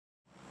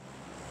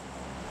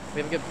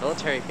We have a good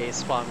military base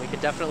spawn. We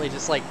could definitely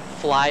just like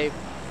fly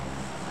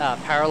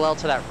parallel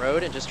to that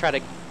road and just try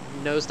to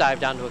nosedive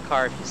down to a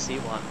car if you see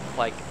one.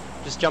 Like,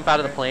 just jump out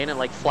of the plane and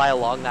like fly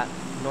along that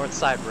north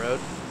side road.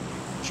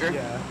 Sure.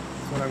 Yeah,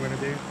 that's what I'm gonna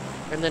do.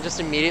 And then just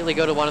immediately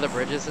go to one of the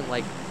bridges and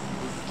like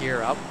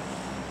gear up.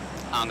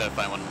 I'm gonna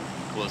find one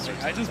closer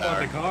to I just want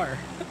the car.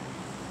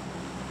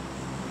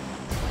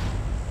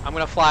 I'm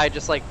gonna fly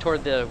just like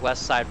toward the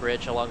west side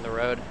bridge along the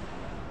road.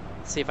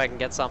 See if I can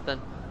get something.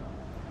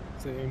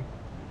 Same.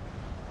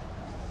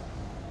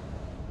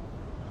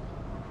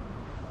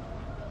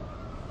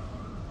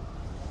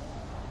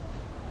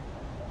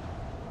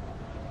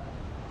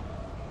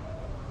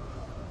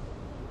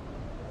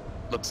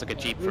 Looks like a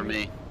Jeep for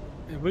me.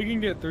 If we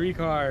can get 3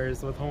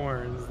 cars with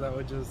horns, that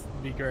would just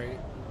be great.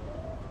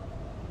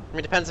 I mean,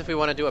 it depends if we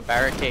want to do a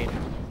barricade.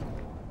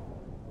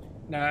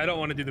 Nah, I don't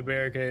want to do the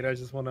barricade. I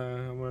just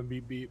wanna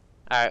beep beep.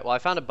 All right. Well, I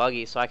found a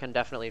buggy, so I can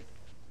definitely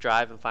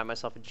drive and find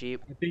myself a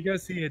Jeep. I think I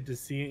see a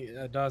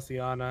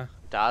Daciana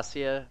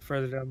Dacia.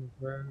 further down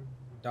the road.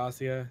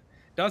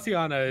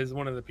 Daciana is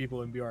one of the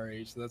people in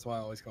BRH, so that's why I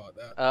always call it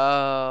that.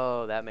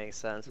 Oh, that makes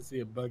sense. I see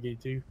a buggy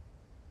too.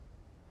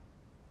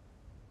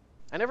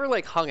 I never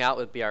like hung out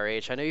with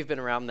BRH. I know you've been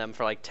around them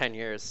for like 10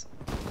 years.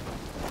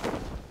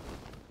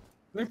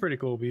 They're pretty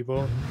cool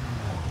people.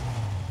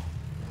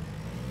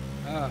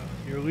 Ah,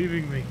 you're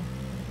leaving me.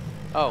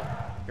 Oh,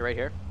 you're right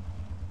here?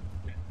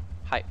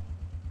 Hi.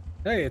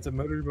 Hey, it's a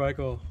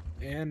motorcycle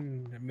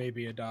and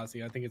maybe a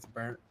Dacia. I think it's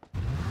burnt.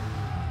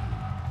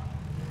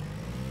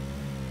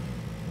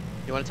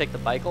 You want to take the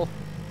bicycle?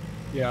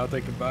 Yeah, I'll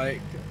take a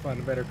bike. Find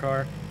a better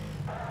car.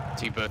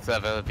 Do you both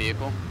have a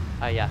vehicle?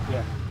 Yeah.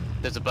 Yeah.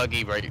 There's a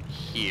buggy right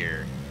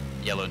here.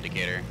 Yellow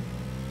indicator.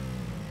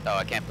 Oh,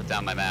 I can't put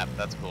down my map.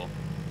 That's cool.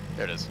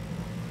 There it is.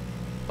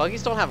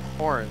 Buggies don't have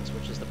horns,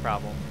 which is the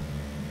problem.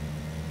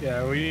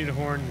 Yeah, we need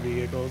horn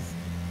vehicles.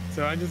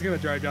 So I'm just gonna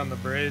drive down the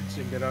bridge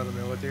and get out of the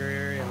military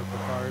area with the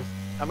cars.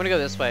 I'm gonna go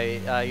this way.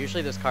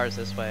 Usually there's cars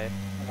this way.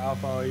 I'll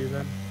follow you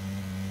then.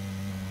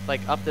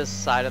 Like up this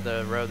side of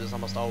the road, there's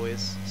almost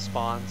always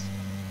spawns.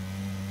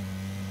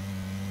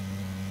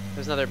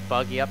 There's another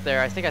buggy up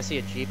there. I think I see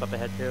a Jeep up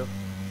ahead too.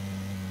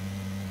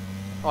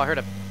 Oh, I heard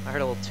a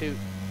little toot.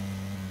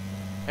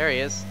 There he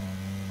is.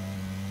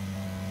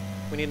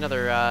 We need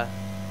another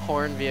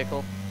horn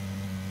vehicle.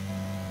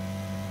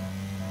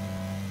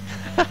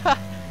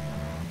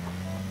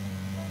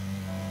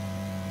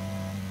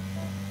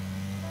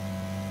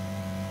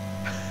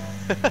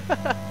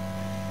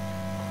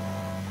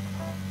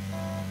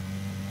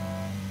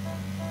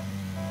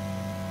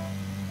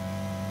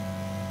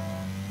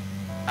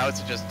 I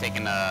was just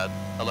taking a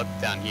look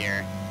down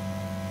here.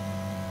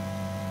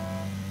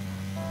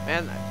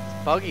 Man,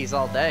 buggies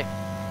all day.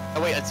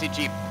 Oh wait, I see a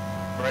Jeep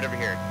right over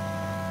here.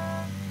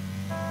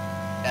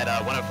 At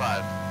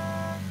 105.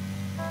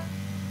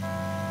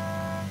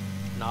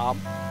 Knob.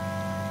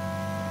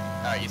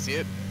 Alright, you see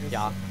it?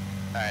 Yeah.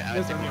 Alright, I'm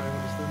Yes, gonna I'm take you.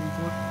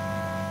 understanding.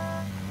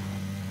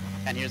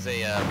 And here's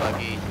a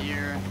buggy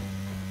here.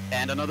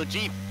 And another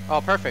Jeep.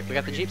 Oh, perfect. We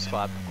got the Jeep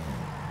squad.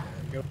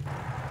 Go.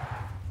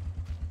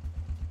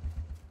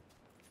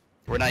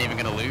 We're not even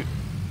gonna loot.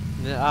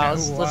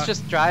 Let's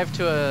just drive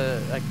to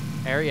a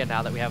area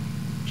now that we have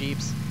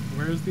Jeeps.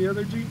 Where's the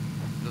other Jeep?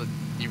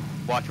 You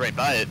walked right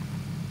by it.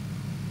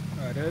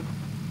 Oh, I did.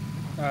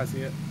 Oh, I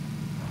see it.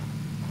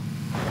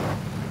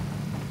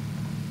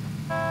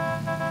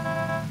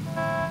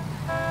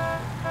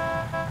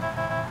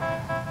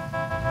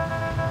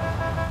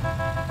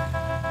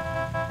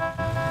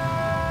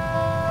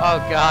 Oh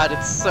god,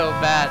 it's so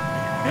bad.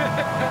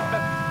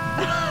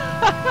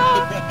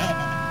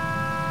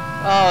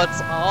 Oh,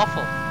 it's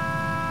awful.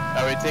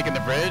 Are we taking the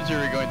bridge or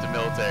are we going to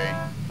military?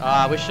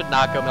 We should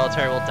not go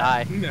military, we'll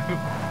die. No.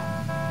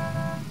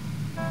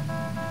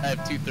 I have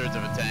 2/3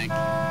 of a tank.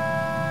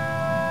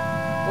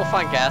 We'll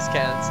find gas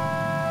cans.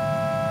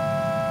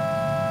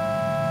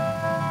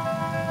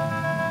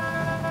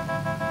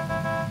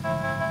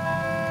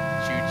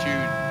 Shoot,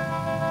 shoot.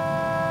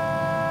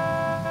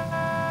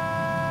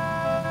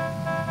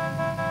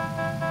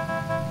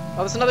 Oh,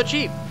 there's another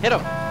Jeep. Hit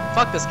him.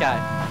 Fuck this guy.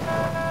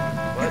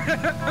 What?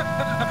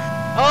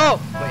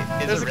 Oh! Wait,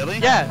 is There's it really?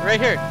 Yeah, right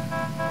here.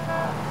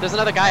 There's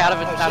another guy out of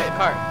the shit.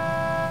 car.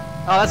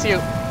 Oh, that's you.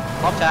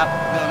 Bump tap.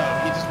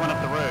 No, he just went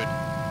up the road.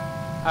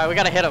 Alright, we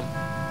gotta hit him.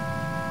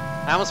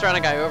 I almost ran a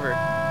guy over.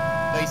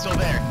 No, he's still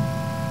there.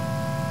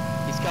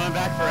 He's coming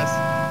back for us.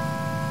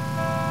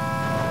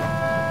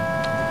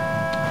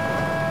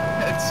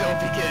 And so it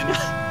begins.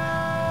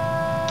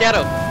 Get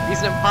him.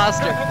 He's an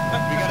imposter.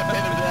 We gotta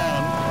pin him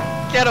down.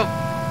 Get him.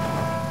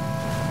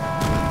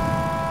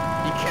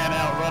 He can't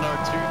outrun our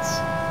toots.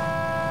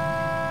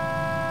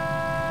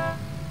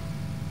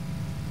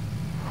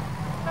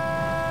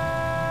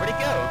 Where'd he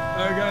go?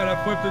 Oh god, I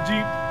flipped the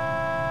Jeep.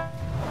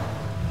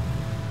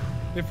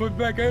 They flipped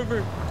back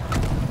over.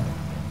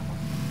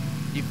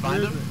 You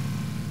find him?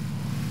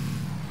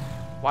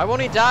 Why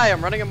won't he die?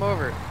 I'm running him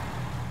over.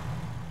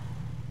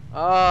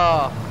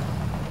 Oh.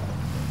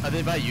 Are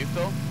they by you,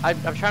 Phil?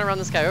 I'm trying to run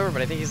this guy over,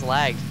 but I think he's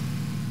lagged.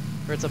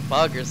 Or it's a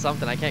bug or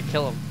something. I can't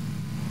kill him.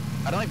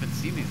 I don't even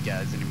see these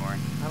guys anymore.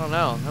 I don't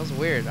know. That was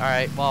weird.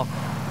 Alright, well.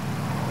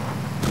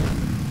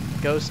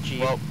 Ghost Jeep.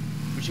 Well,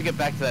 we should get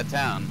back to that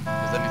town,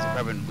 because that means they're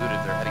probably looted.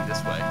 They're heading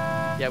this way.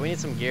 Yeah, we need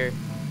some gear.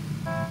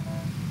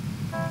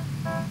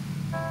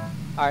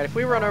 Alright, if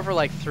we run over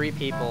like 3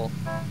 people,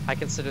 I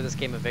consider this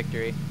game a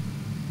victory.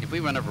 If we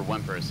run over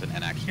one person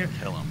and actually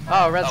kill him.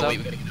 Oh, red zone. Wait,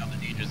 we gotta get out of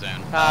the danger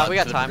zone. We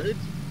got to the time. bridge?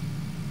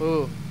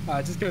 Ooh.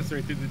 Just go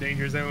straight through the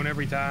danger zone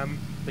every time.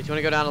 But you want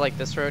to go down to like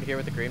this road here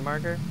with the green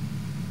marker?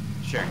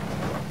 Sure.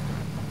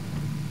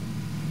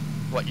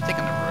 What, you're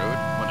taking the road?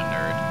 What a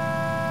nerd.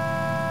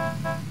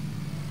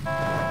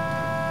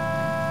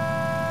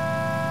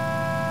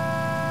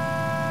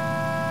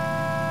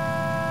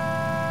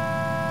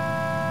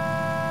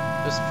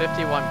 There's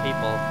 51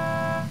 people,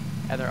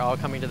 and they're all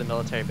coming to the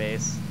military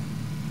base.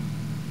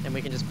 And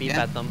we can just beep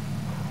at them.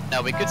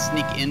 Now, we could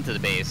sneak into the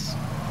base.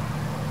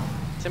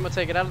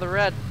 Timotei, get out of the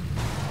red.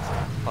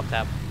 I'll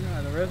tap.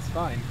 Yeah, the red's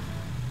fine.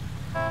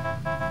 What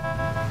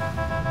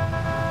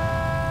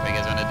are you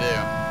guys gonna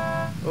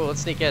do? Oh,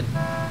 let's sneak in.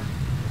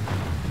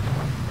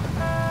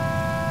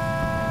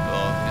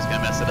 Oh, who's gonna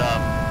mess it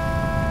up?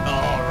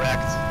 Oh,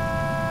 wrecked.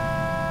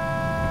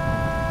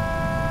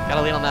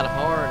 Gotta lean on that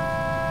horn.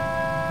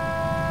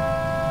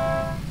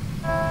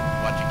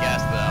 Watch your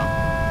gas, though.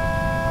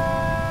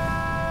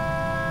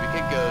 We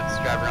could go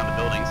just drive around the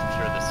buildings. I'm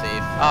sure they're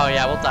safe. Oh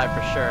yeah, we'll die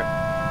for sure.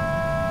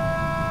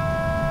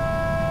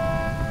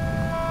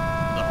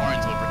 The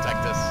horns will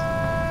protect us.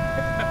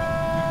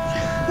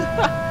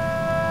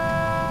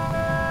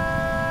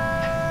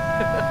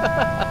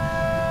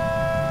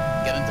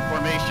 Get into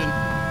formation.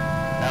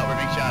 Now we're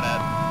being shot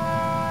at.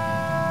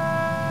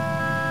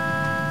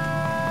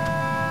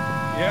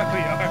 Yeah, we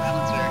are.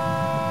 Balancer.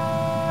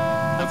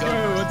 Let's go to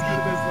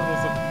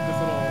this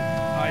little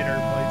hider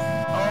place.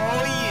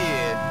 Oh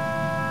yeah.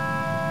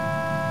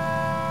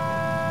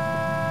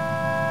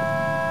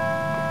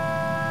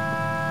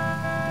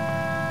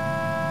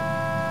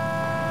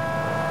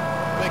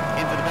 Quick,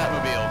 into the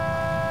Batmobile.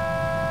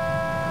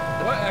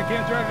 What? I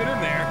can't drive it in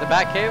there. The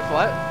Bat Cave?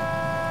 What?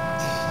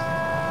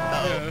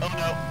 Uh-oh. Yeah. Oh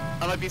no.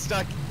 I might be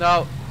stuck.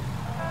 No.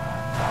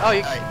 Oh,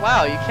 you. Alright.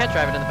 Wow, you can't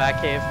drive it in the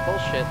Bat Cave.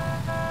 Bullshit.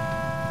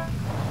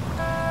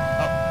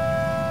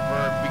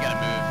 We gotta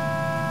move.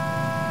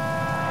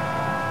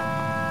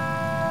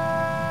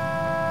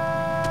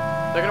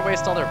 They're gonna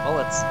waste all their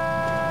bullets.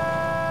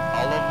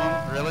 All of them?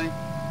 Really?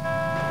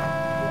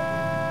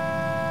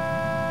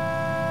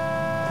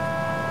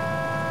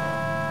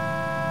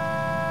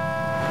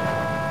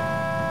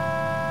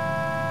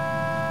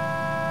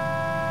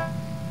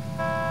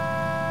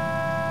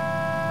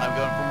 I'm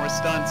going for more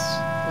stunts.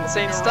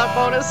 Insane You're stunt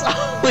wrong. bonus.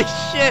 Holy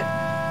shit.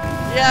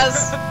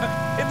 Yes.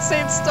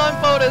 Insane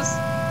stunt bonus.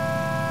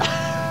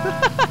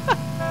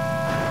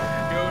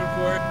 Going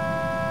for it.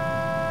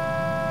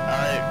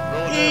 Alright,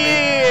 roll it.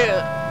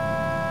 Yeah.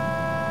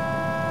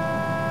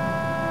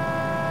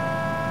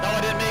 No, I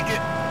didn't make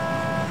it.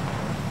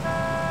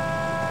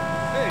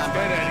 Hey, I'm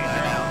skydiving running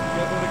drop. now.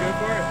 You guys want to go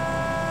for it?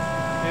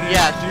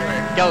 Yeah, June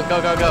go,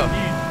 go, go, go.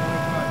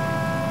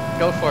 105.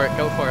 Go for it,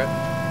 go for it.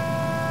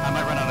 I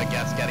might run out of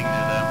gas getting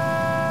there, though.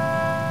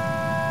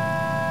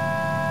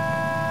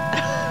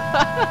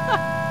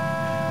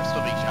 We're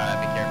still being shot at.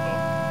 Be careful.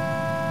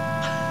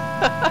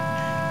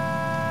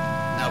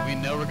 Now, we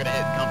know we're going to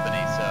hit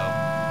company, so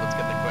let's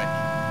get there quick.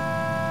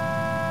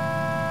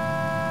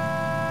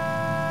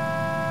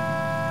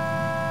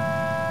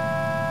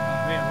 Oh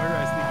man, where do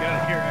I sneak out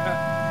of here?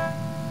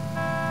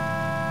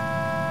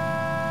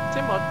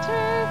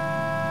 Timotei.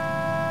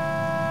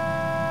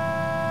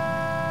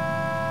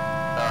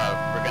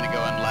 We're going to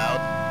go in loud.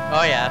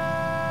 Oh yeah.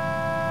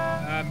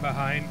 I'm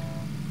behind.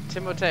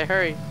 Timotei,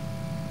 hurry.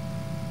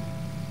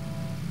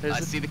 There's I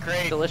a see the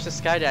crate. delicious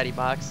Sky Daddy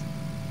box.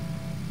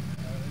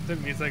 It took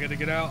me a second to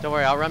get out. Don't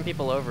worry, I'll run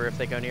people over if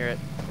they go near it.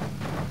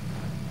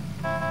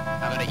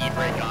 I'm going to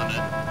e-brake on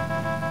it.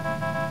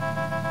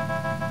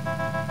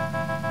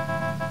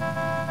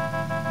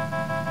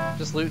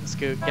 Just loot and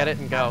scoot, get it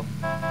and go.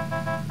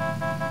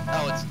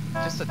 Oh, it's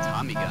just a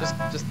Tommy gun.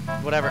 Just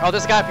whatever. Oh,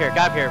 there's a guy up here,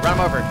 run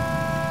him over.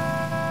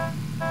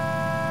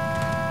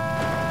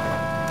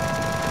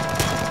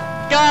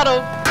 Got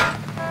him!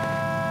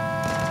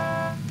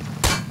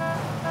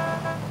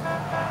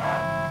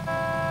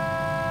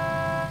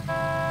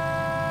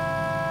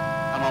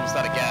 I'm almost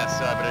out of gas,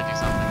 so I better do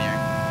something here.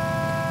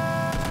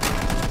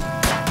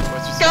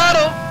 What's your Got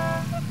him!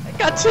 I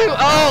got 2!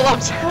 Oh, I'm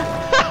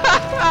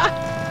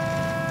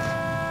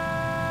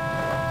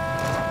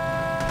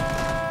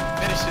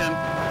Finish him.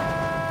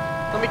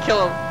 Let me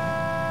kill him.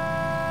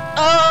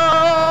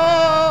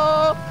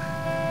 Oh!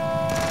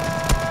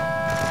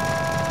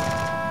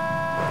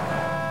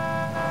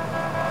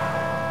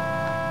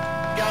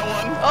 Got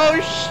one. Oh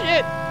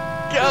shit!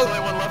 There's Go! only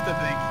one left, I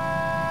think.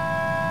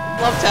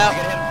 Love I tap.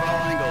 gotta hit him from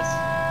all angles.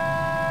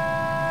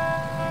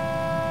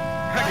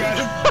 I got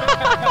him.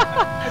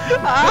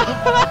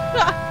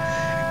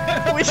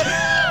 we,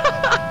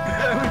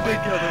 We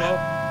did kill them all.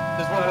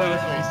 There's one more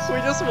that's else. we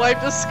just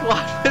wiped a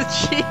squad with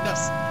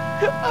jeeps.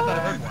 I thought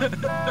I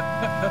heard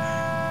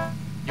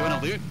one. You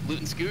want to loot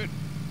and scoot?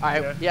 All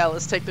right, yeah,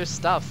 let's take their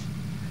stuff.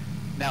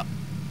 Now,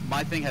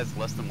 my thing has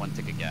less than 1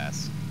 tick of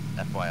gas.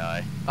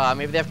 FYI.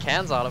 Maybe they have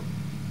cans on them.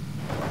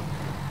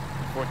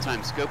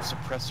 4x scope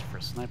suppressor for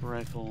a sniper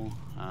rifle.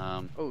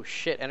 Oh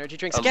shit, energy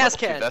drinks. A Gas level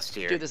 2 can! vest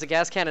here. Dude, there's a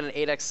gas can and an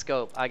 8x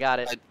scope. I got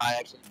it. I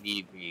actually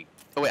need the...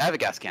 Oh wait, I have a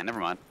gas can, never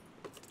mind.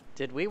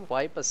 Did we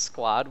wipe a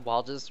squad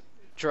while just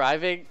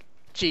driving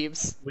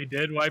jeeps? We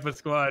did wipe a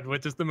squad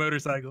with just the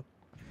motorcycle.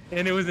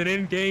 And it was an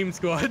in-game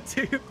squad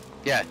too.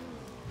 Yeah.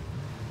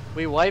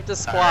 We wiped a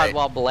squad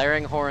while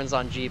blaring horns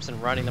on jeeps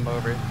and running them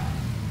over.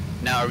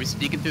 Now, are we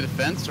sneaking through the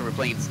fence or are we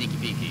playing sneaky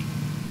peeky?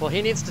 Well,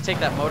 he needs to take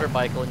that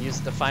motorcycle and use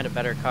it to find a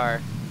better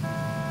car.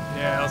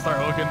 Yeah, I'll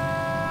start looking.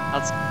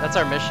 That's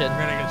our mission.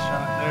 We're gonna get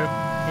shot though.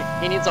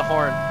 He needs a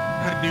horn.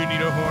 I do need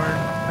a horn.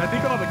 I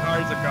think all the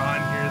cars are gone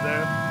here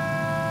though.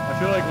 I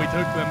feel like we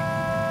took them. I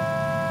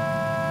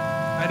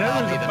know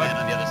I'll there's be a the man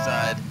on the other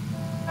side.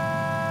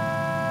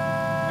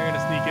 I'm gonna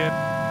sneak in.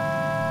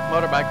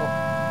 Motorcycle.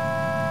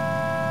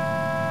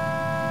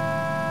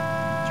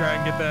 Try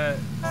and get that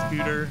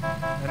scooter.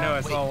 I know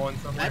I saw one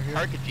Can somewhere I here.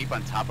 park a Jeep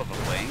on top of a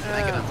wing? Can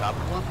I get on top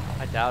of one?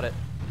 I doubt it.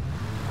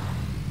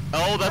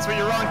 Oh, that's where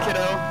you're wrong,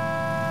 kiddo.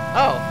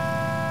 Oh,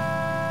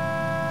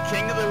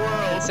 King of the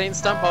world. insane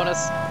stunt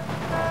bonus.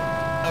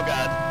 Oh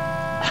god.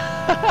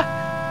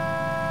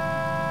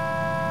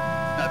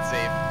 Not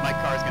safe. My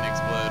car's gonna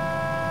explode.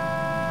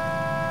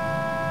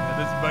 Yeah,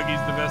 this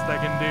buggy's the best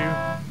I can do.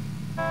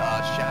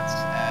 Shots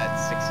at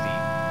 60.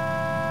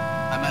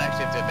 I might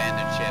actually have to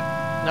abandon ship.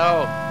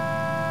 No.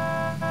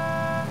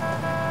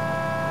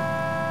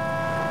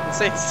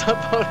 Insane stunt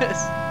bonus.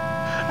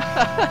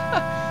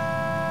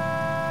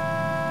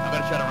 I'm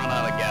gonna try to run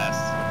out of gas.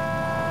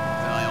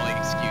 It's my only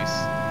excuse.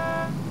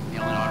 The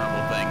only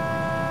honorable thing.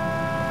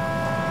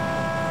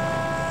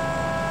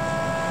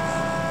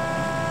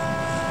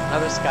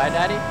 Another Sky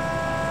Daddy?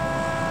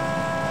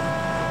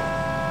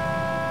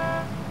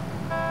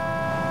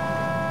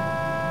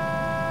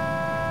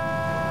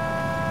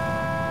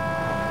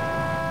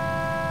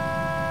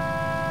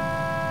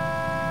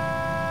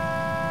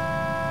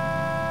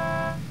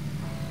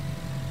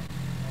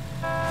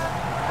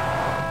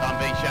 I'm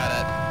being shot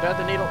at. Thread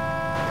the needle.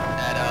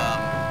 At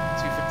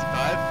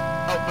 255.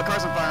 Oh, my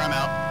car's on fire. I'm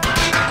out.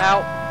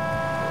 Ow.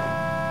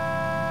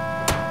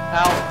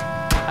 Ow.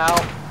 Ow.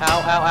 Ow.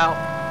 Ow. Ow.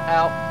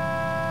 Ow.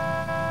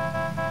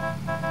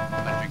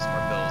 I'm gonna drink some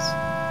more pills.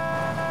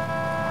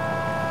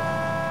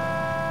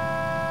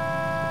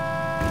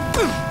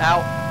 Ow.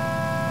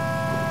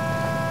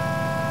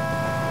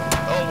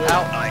 Oh, whoa.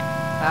 Ow. Aye.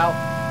 Ow.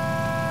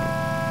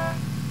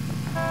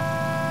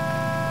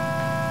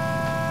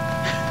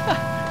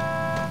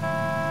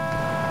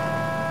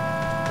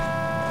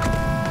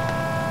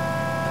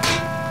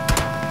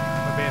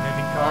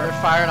 Abandoning Oh, car.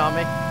 they're firing on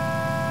me.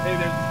 Hey,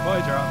 there's the supply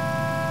drop.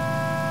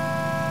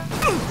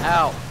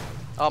 Ow.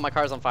 Oh, my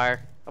car's on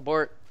fire.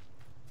 Abort.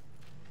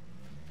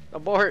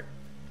 Abort.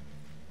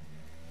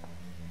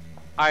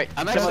 Alright,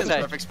 I'm actually in the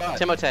Timotei. perfect spot.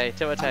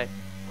 Timotei.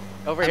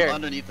 Over I'm here.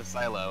 underneath the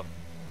silo.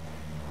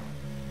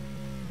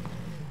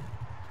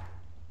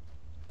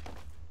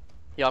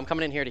 Yo, I'm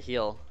coming in here to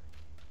heal.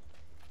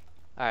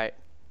 Alright.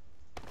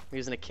 I'm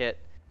using a kit.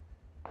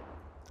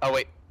 Oh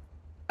wait,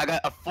 I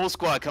got a full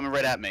squad coming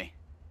right at me.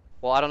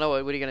 Well, I don't know.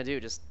 What are you gonna do?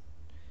 Just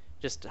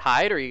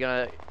hide, or are you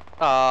gonna?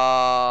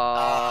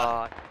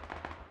 All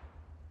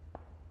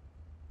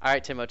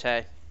right,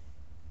 Timotei.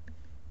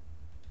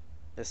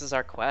 This is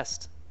our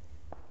quest.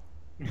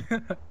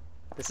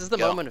 This is the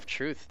Go. moment of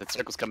truth. The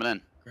circle's coming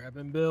in.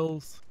 Grabbing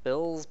bills.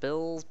 Bills.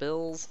 Bill's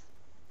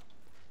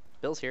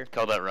here.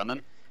 Call that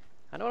running.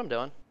 I know what I'm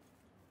doing.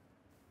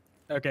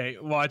 Okay,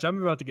 watch.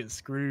 I'm about to get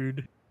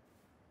screwed.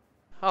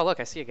 Oh, look,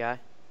 I see a guy.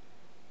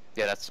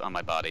 Yeah, that's on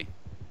my body.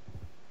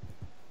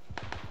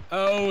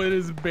 Oh, it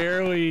is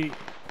barely.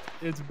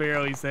 It's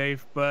barely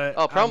safe, but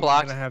Oh, prone I'm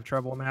blocked. gonna have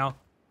trouble now.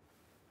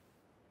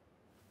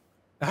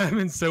 I'm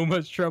in so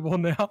much trouble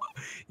now.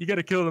 You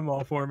gotta kill them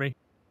all for me.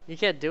 You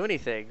can't do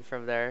anything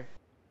from there.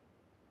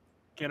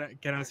 Can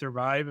I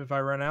survive if I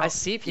run out? I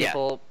see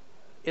people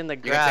in the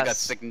You're gonna take a grass.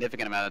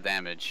 significant amount of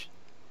damage.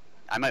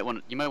 You might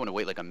want to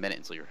wait like a minute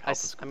until your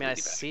health is I mean, I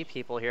completely back. see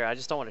people here. I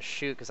just don't want to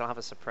shoot because I don't have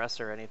a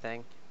suppressor or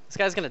anything. This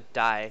guy's gonna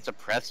die.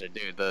 Suppressor,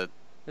 dude. The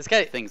This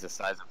guy. thing's the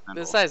size of a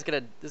This thimble.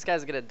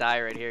 guy's gonna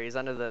die right here. He's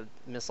under the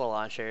missile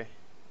launcher.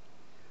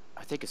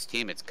 I think his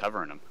teammate's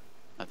covering him.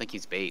 I think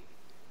he's bait.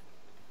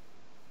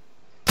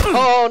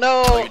 Oh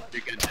no! Oh,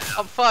 you're good now.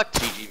 I'm fucked.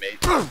 GG, mate.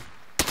 I'm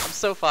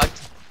so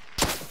fucked.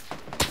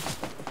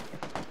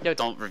 Yo,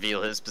 Don't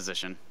reveal his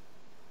position.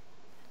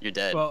 You're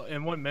dead. Well,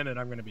 in 1 minute,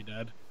 I'm gonna be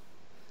dead.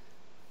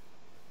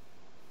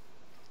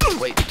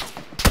 Wait.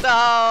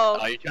 no!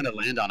 Oh, you're trying to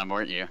land on him,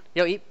 weren't you?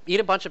 Yo, eat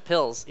a bunch of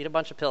pills. Eat a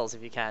bunch of pills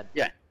if you can.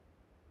 Yeah.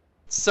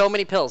 So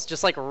many pills.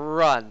 Just like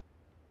run.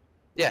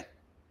 Yeah.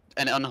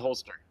 And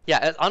unholster.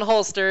 Yeah,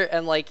 unholster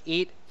and like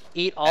eat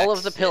all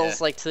of the X, pills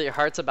yeah. like till your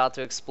heart's about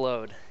to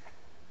explode.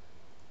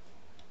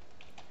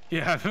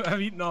 Yeah,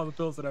 I've eaten all the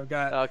pills that I've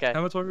got. Okay.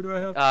 How much longer do I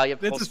have? You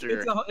have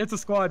It's a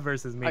squad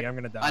versus me. I'm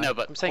gonna die. I know,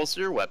 but I'm saying holster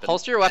your weapon.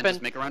 holster your weapon and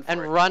just make a run for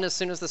it. run as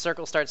soon as the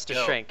circle starts to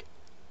Go. shrink.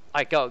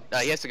 Alright, go.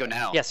 He has to go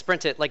now. Yeah,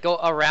 sprint it. Like, go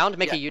around,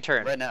 make a Yeah,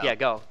 U-turn. right now. Yeah,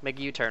 go. Make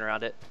a U-turn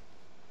around it.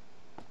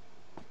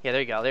 Yeah,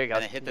 there you go. There you go.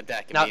 And then hit the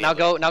deck Now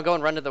immediately. go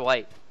and run to the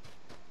white.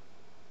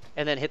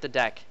 And then hit the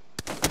deck.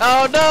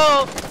 Oh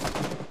no!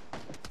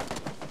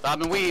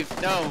 Bob and weave.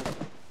 No.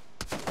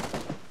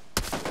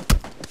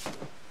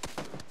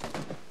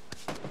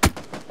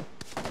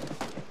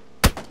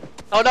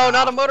 Oh no,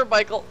 not a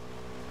motorcycle.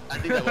 I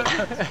think that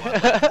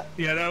was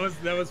Yeah, that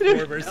was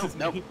 4 versus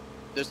no, me.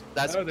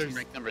 That's Oh, team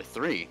rank number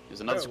 3.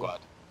 There's another Oh. squad.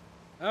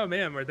 Oh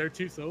man, were there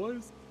 2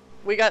 solos?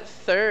 We got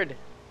third.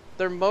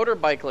 They're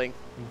motorbiking.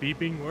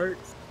 Beeping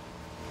works.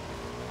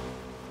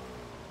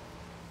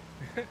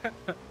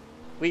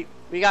 We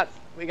got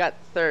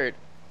third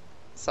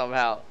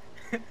somehow.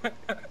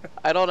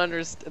 I don't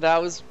understand.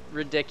 That was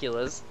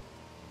ridiculous.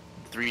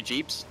 3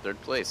 jeeps, 3rd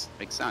place.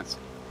 Makes sense.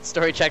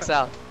 Story checks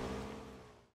out.